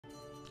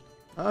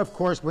Of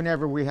course,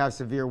 whenever we have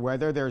severe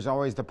weather, there's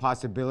always the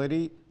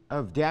possibility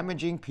of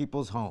damaging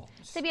people's homes.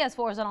 CBS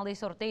 4's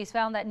Annalise Ortiz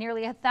found that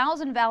nearly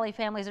 1,000 Valley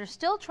families are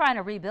still trying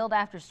to rebuild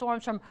after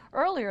storms from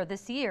earlier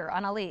this year.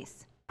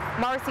 Annalise.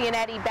 Marcy and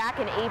Eddie, back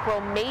in April,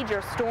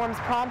 major storms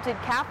prompted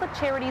Catholic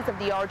Charities of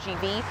the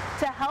RGV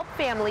to help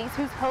families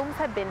whose homes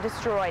had been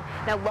destroyed.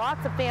 Now,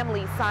 lots of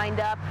families signed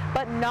up,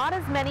 but not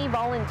as many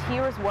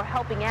volunteers were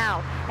helping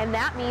out. And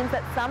that means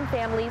that some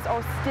families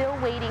are still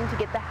waiting to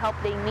get the help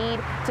they need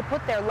to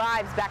put their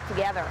lives back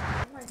together.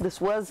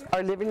 This was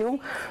our living room.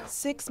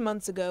 6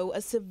 months ago,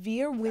 a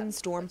severe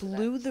windstorm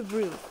blew the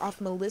roof off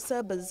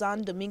Melissa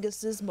Bazan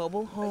Dominguez's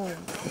mobile home.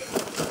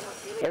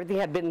 Everything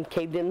had been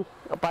caved in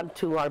up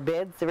onto our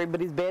beds,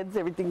 everybody's beds,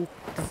 everything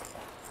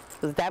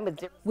was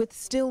damaged. With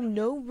still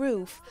no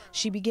roof,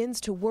 she begins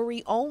to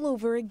worry all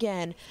over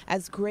again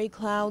as gray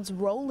clouds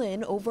roll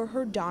in over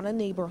her Donna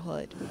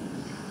neighborhood.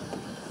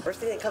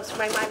 First thing that comes to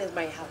my mind is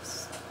my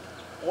house.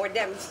 More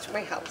damage to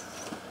my house.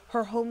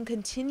 Her home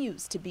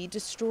continues to be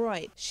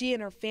destroyed. She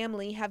and her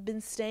family have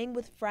been staying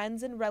with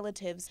friends and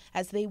relatives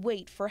as they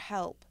wait for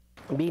help.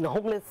 Being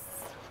homeless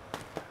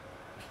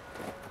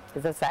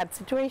is a sad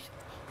situation.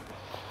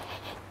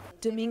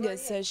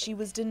 Dominguez says she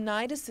was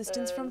denied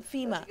assistance from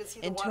FEMA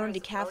and turned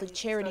to Catholic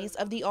Charities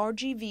of the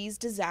RGV's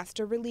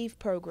disaster relief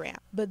program.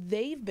 But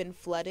they've been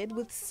flooded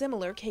with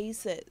similar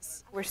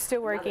cases. We're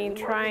still working,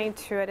 trying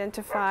to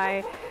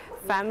identify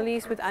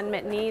families with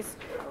unmet needs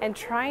and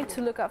trying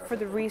to look up for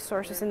the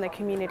resources in the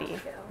community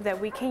that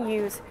we can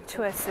use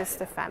to assist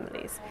the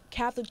families.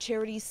 Catholic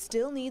Charities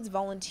still needs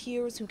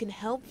volunteers who can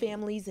help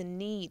families in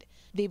need.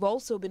 They've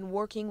also been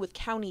working with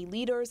county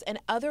leaders and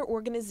other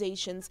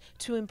organizations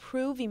to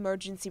improve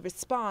emergency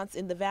response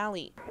in the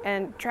valley.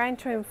 And trying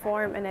to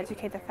inform and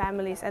educate the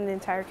families and the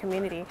entire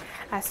community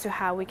as to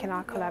how we can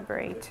all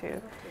collaborate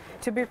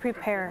to be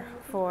prepared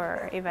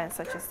for events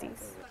such as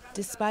these.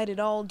 Despite it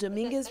all,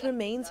 Dominguez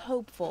remains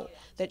hopeful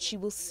that she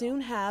will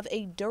soon have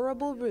a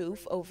durable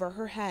roof over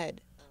her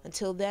head.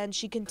 Until then,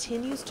 she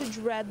continues to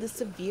dread the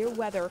severe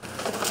weather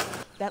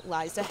that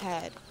lies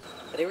ahead.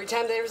 But every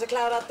time there's a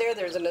cloud out there,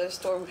 there's another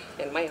storm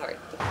in my heart.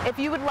 If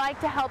you would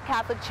like to help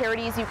Catholic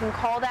Charities, you can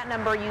call that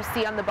number you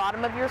see on the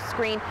bottom of your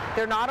screen.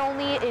 They're not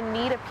only in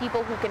need of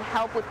people who can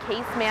help with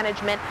case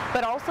management,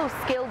 but also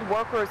skilled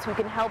workers who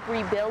can help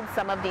rebuild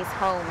some of these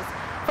homes.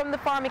 From the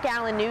Farr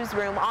McAllen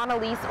Newsroom,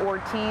 Annalise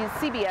Ortiz,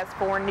 CBS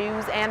 4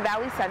 News and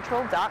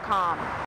ValleyCentral.com.